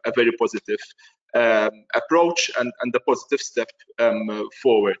a very positive approach and a positive step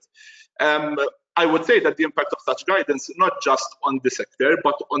forward. I would say that the impact of such guidance, not just on the sector,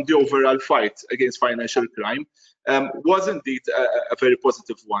 but on the overall fight against financial crime, was indeed a very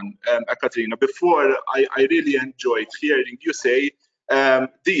positive one. Katerina, before, I really enjoyed hearing you say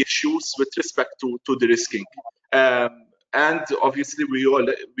the issues with respect to the risking. And obviously, we all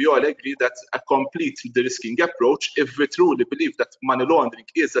agree that a complete de-risking approach, if we truly believe that money laundering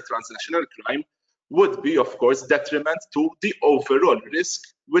is a transnational crime, would be, of course, detriment to the overall risk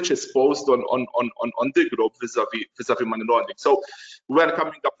which is posed on the globe vis-a-vis money laundering. So when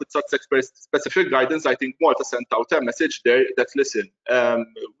coming up with such specific guidance, I think Malta sent out a message there that, listen,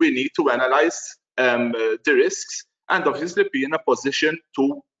 we need to analyze the risks and obviously be in a position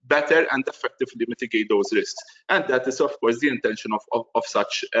to better and effectively mitigate those risks. And that is, of course, the intention of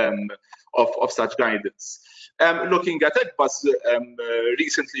such guidance. Looking at EGBA's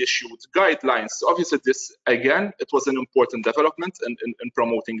recently issued guidelines, obviously this, again, it was an important development in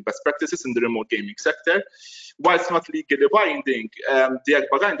promoting best practices in the remote gaming sector. Whilst not legally binding, the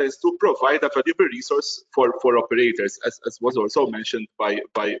EGBA guidelines do provide a valuable resource for operators, as was also mentioned by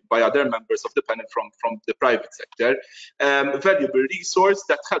other members of the panel from the private sector. Valuable resource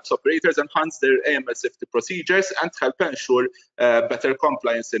that helps operators enhance their AML safety procedures and help ensure better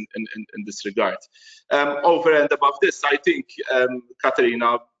compliance in this regard. Over and above this, I think,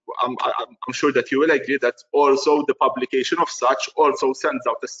 Katerina, I'm sure that you will agree that also the publication of such also sends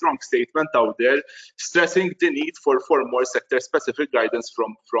out a strong statement out there stressing the need for more sector-specific guidance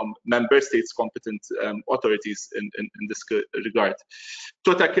from member states' competent authorities in this regard.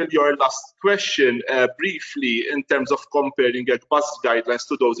 To tackle your last question briefly, in terms of comparing EGBA's guidelines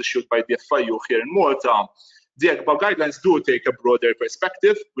to those issued by the FIU here in Malta, the EGBA guidelines do take a broader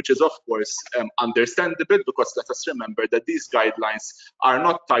perspective, which is of course understandable, because let us remember that these guidelines are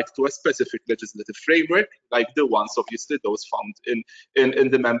not tied to a specific legislative framework like the ones, obviously, those found in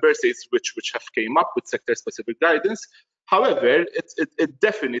the member states which have came up with sector-specific guidance. However, it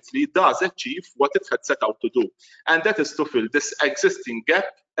definitely does achieve what it had set out to do, and that is to fill this existing gap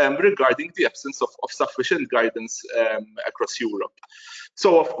regarding the absence of sufficient guidance across Europe.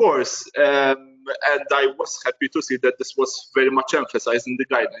 So, of course, and I was happy to see that this was very much emphasized in the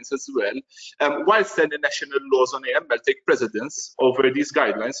guidelines as well. Whilst any national laws on AML take precedence over these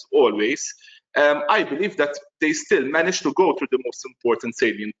guidelines always, I believe that they still manage to go through the most important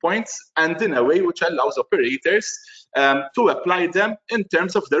salient points, and in a way which allows operators to apply them in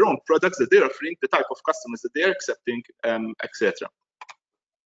terms of their own products that they're offering, the type of customers that they're accepting, etc.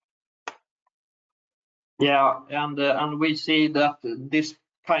 Yeah, and we see that this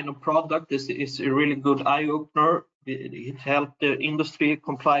kind of product is a really good eye-opener. It helped the industry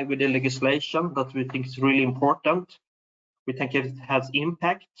comply with the legislation that we think is really important. We think it has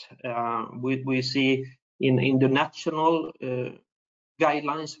impact. We see in the national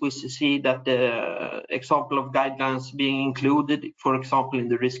guidelines, we see that the example of guidelines being included, for example, in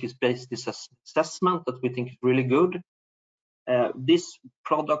the risk-based assessment, that we think is really good. This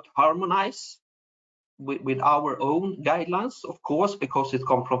product harmonizes with our own guidelines, of course, because it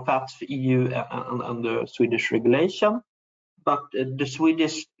comes from FATF, EU, and the Swedish regulation. But the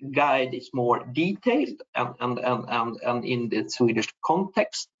Swedish guide is more detailed and in the Swedish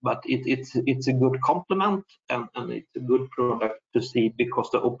context. But it's a good complement, and it's a good product to see,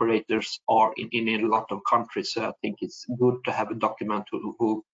 because the operators are in a lot of countries. So I think it's good to have a document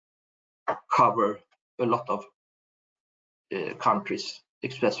who cover a lot of countries,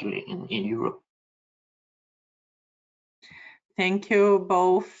 especially in Europe. Thank you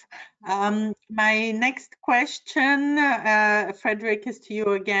both. My next question, Frederick, is to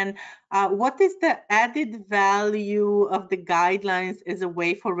you again. What is the added value of the guidelines as a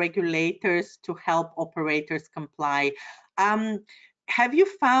way for regulators to help operators comply? Have you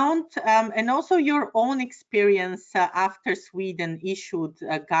found, and also your own experience after Sweden issued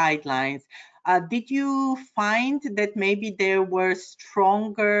guidelines, did you find that maybe there were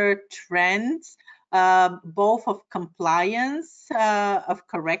stronger trends, both of compliance, of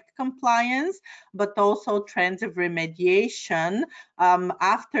correct compliance, but also trends of remediation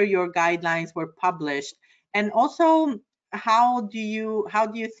after your guidelines were published? And also, how do you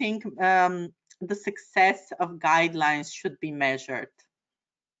think the success of guidelines should be measured?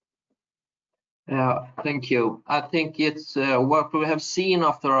 Thank you. I think it's what we have seen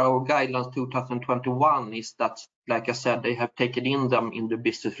after our guidelines 2021 is that, like I said, they have taken in them in the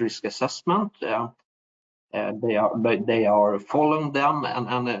business risk assessment. They are following them,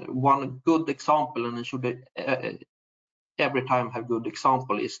 and one good example, and it should be, every time have good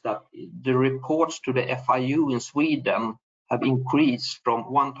example, is that the reports to the FIU in Sweden have increased from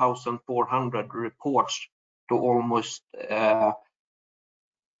 1,400 reports to almost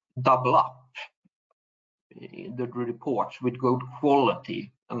double up the reports with good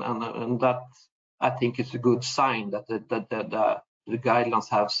quality, and that, I think, is a good sign that the guidelines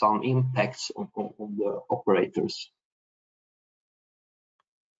have some impacts on the operators.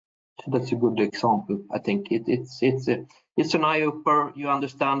 So that's a good example. I think it's an eye-opener. You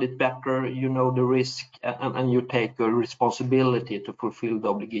understand it better, you know the risk, and you take a responsibility to fulfill the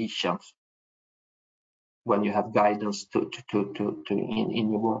obligations when you have guidance in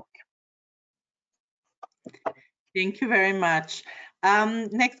your work. Thank you very much.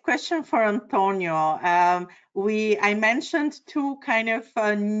 Next question for Antonio. I mentioned two kind of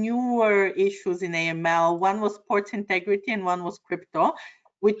newer issues in AML. One was sports integrity and one was crypto.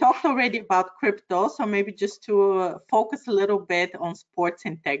 We talked already about crypto, so maybe just to focus a little bit on sports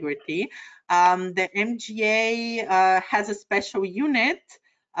integrity. The MGA has a special unit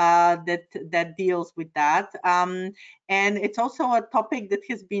that deals with that. And it's also a topic that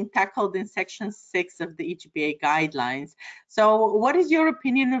has been tackled in Section 6 of the EGBA guidelines. So what is your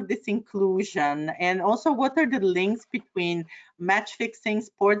opinion of this inclusion? And also, what are the links between match fixing,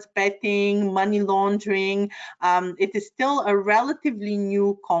 sports betting, money laundering? It is still a relatively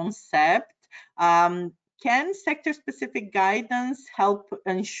new concept. Can sector-specific guidance help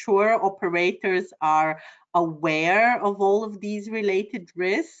ensure operators are aware of all of these related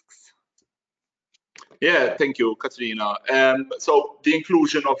risks? Yeah, thank you, Katerina. So the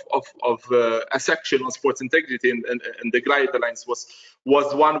inclusion of a section on sports integrity in the guidelines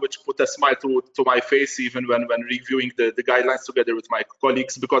was one which put a smile to my face even when reviewing the guidelines together with my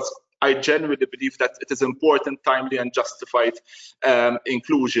colleagues, because I genuinely believe that it is important, timely, and justified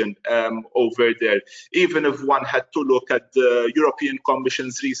inclusion over there. Even if one had to look at the European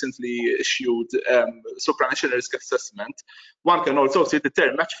Commission's recently issued supranational risk assessment, one can also see the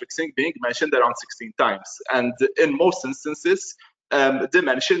term match fixing being mentioned around 16 times. And in most instances, the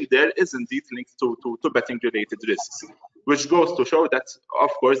mention there is indeed linked to betting related risks, which goes to show that,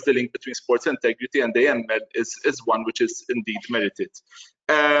 of course, the link between sports integrity and AML is one which is indeed merited.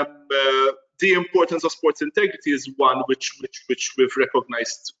 The importance of sports integrity is one which we've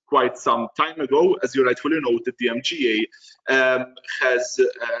recognized quite some time ago. As you rightfully noted, the MGA has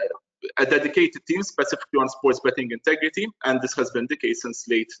a dedicated team specifically on sports betting integrity, and this has been the case since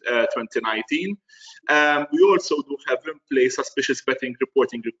late 2019. We also do have in place suspicious betting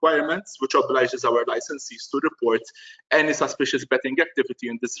reporting requirements, which obliges our licensees to report any suspicious betting activity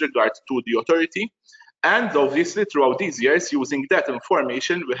in this regard to the authority. And obviously, throughout these years, using that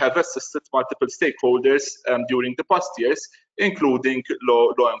information, we have assisted multiple stakeholders during the past years, including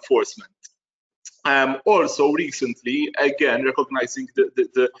law enforcement. Also recently, again, recognizing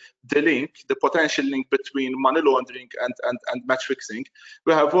the link, the potential link between money laundering and match fixing,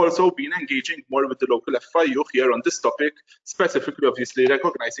 we have also been engaging more with the local FIU here on this topic, specifically, obviously,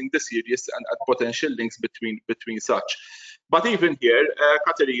 recognizing the serious and potential links between such. But even here,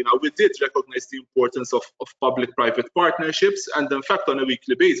 Katerina, we did recognize the importance of public-private partnerships, and in fact, on a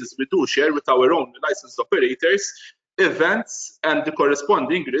weekly basis, we do share with our own licensed operators events and the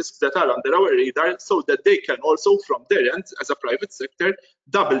corresponding risks that are under our radar, so that they can also, from their end, as a private sector,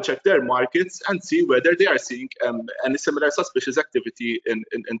 double check their markets and see whether they are seeing any similar suspicious activity in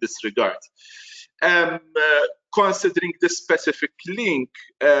this regard. Considering the specific link,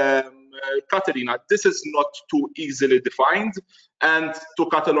 Katerina, this is not too easily defined. And to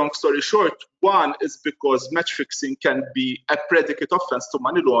cut a long story short, one is because match fixing can be a predicate offense to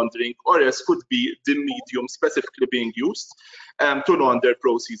money laundering, or else could be the medium specifically being used to launder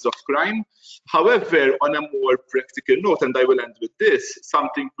proceeds of crime. However, on a more practical note, and I will end with this,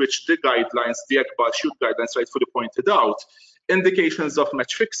 something which the guidelines, the ECBA Shoot guidelines rightfully pointed out, indications of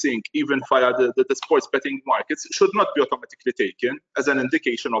match fixing, even via the sports betting markets, should not be automatically taken as an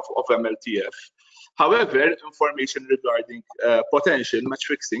indication of MLTF. However, information regarding potential match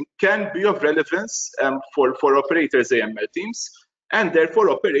fixing can be of relevance for operators' AML teams, and therefore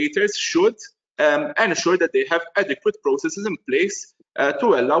operators should ensure that they have adequate processes in place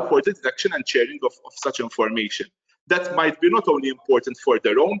to allow for the detection and sharing of such information. That might be not only important for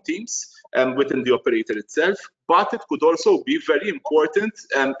their own teams within the operator itself, but it could also be very important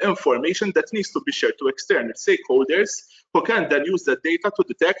information that needs to be shared to external stakeholders, who can then use that data to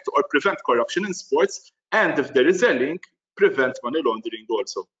detect or prevent corruption in sports, and if there is a link, prevent money laundering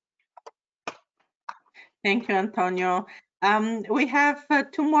also. Thank you, Antonio. We have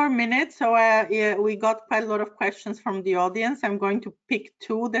 2 more minutes, so yeah, we got quite a lot of questions from the audience. I'm going to pick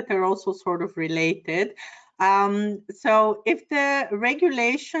 2 that are also sort of related. So if the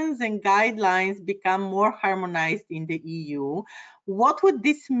regulations and guidelines become more harmonized in the EU, what would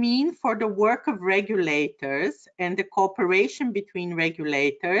this mean for the work of regulators and the cooperation between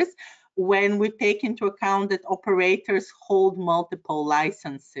regulators when we take into account that operators hold multiple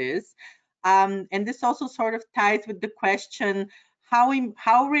licenses? And this also sort of ties with the question,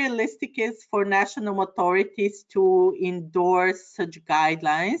 how realistic is for national authorities to endorse such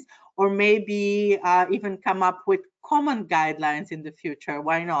guidelines, or maybe even come up with common guidelines in the future?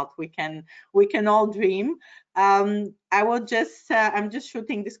 Why not? We can all dream. I'm just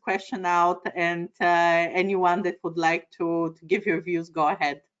shooting this question out, and anyone that would like to give your views, go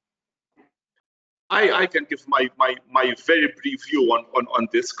ahead. I can give my very brief view on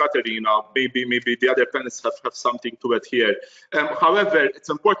this, Katerina. Maybe the other panelists have something to add here. However, it's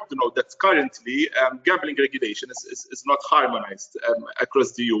important to note that currently gambling regulation is not harmonized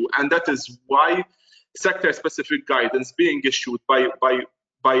across the EU, and that is why sector-specific guidance being issued by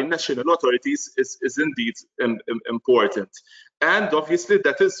national authorities is indeed important. And obviously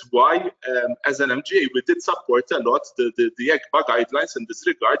that is why, as an MGA, we did support a lot the EGBA guidelines in this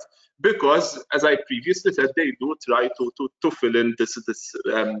regard, because, as I previously said, they do try to fill in this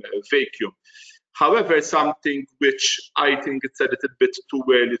vacuum. However, something which I think it's a little bit too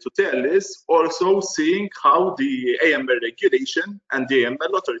early to tell is also seeing how the AML regulation and the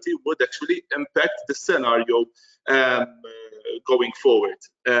AML authority would actually impact the scenario going forward.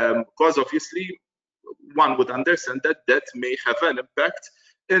 Because obviously, one would understand that may have an impact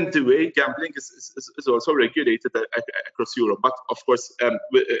in the way gambling is also regulated across Europe. But of course, in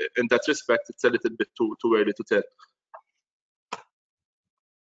that respect, it's a little bit too early to tell.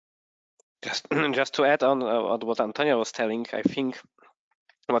 Just to add on what Antonio was telling, I think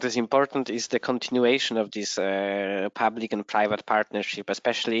what is important is the continuation of this public and private partnership,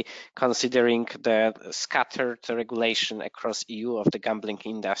 especially considering the scattered regulation across EU of the gambling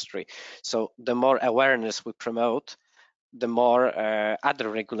industry. So the more awareness we promote, the more other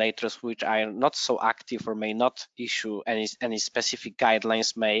regulators which are not so active or may not issue any specific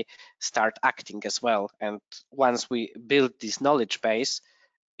guidelines may start acting as well. And once we build this knowledge base,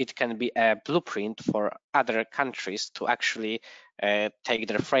 it can be a blueprint for other countries to actually take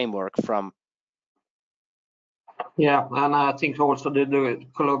their framework from. Yeah, and I think also the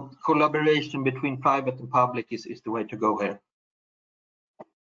collaboration between private and public is the way to go here.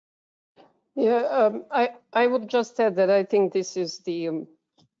 Yeah, I would just add that I think this is the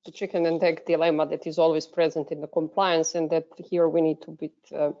chicken and egg dilemma that is always present in the compliance, and that here we need to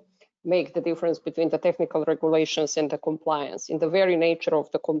make the difference between the technical regulations and the compliance. In the very nature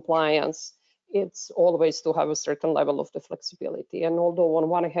of the compliance, it's always to have a certain level of the flexibility. And although on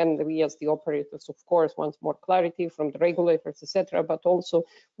one hand, we as the operators, of course, want more clarity from the regulators, etc., but also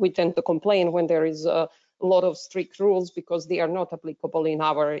we tend to complain when there is a lot of strict rules because they are not applicable in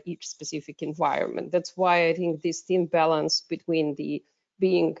our each specific environment. That's why I think this thin balance between the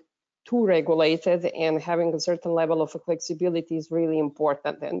being too regulated and having a certain level of flexibility is really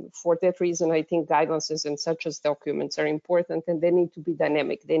important. And for that reason, I think guidances and such as documents are important, and they need to be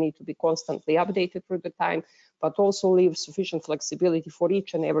dynamic. They need to be constantly updated through the time, but also leave sufficient flexibility for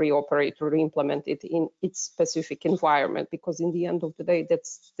each and every operator to implement it in its specific environment, because in the end of the day,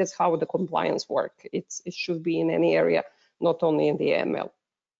 that's how the compliance work. It should be in any area, not only in the AML.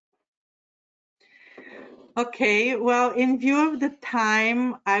 Okay, well, in view of the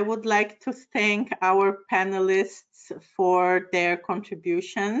time, I would like to thank our panelists for their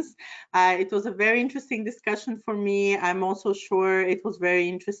contributions. It was a very interesting discussion for me. I'm also sure it was very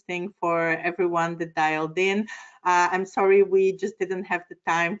interesting for everyone that dialed in. I'm sorry we just didn't have the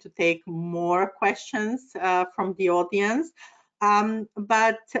time to take more questions from the audience.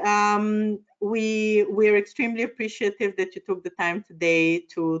 We're extremely appreciative that you took the time today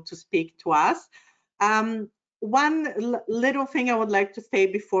to speak to us. One little thing I would like to say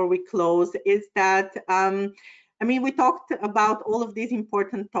before we close is that, I mean, we talked about all of these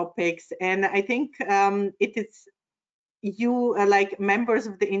important topics, and I think it is you, like members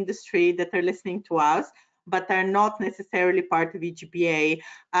of the industry that are listening to us, but are not necessarily part of EGBA.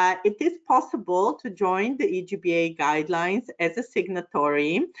 It is possible to join the EGBA guidelines as a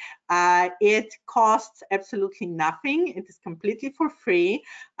signatory. It costs absolutely nothing. It is completely for free.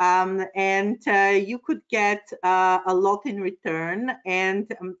 And you could get a lot in return.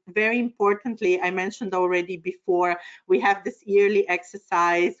 And very importantly, I mentioned already before, we have this yearly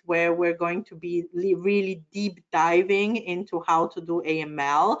exercise where we're going to be really deep diving into how to do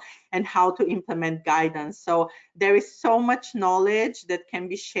AML and how to implement guidance. So there is so much knowledge that can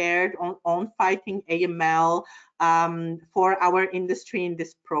be shared on fighting AML for our industry in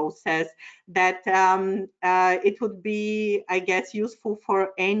this process, that it would be, I guess, useful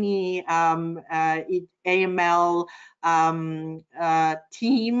for any AML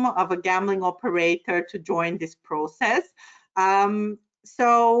team of a gambling operator to join this process.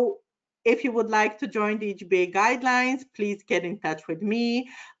 So if you would like to join the EGBA guidelines, please get in touch with me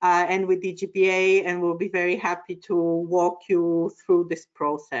and with EGBA, and we'll be very happy to walk you through this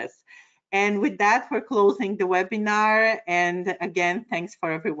process. And with that, we're closing the webinar. And again, thanks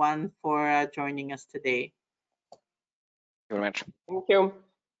for everyone for joining us today. Thank you very much. Thank you.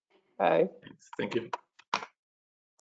 Bye. Thank you.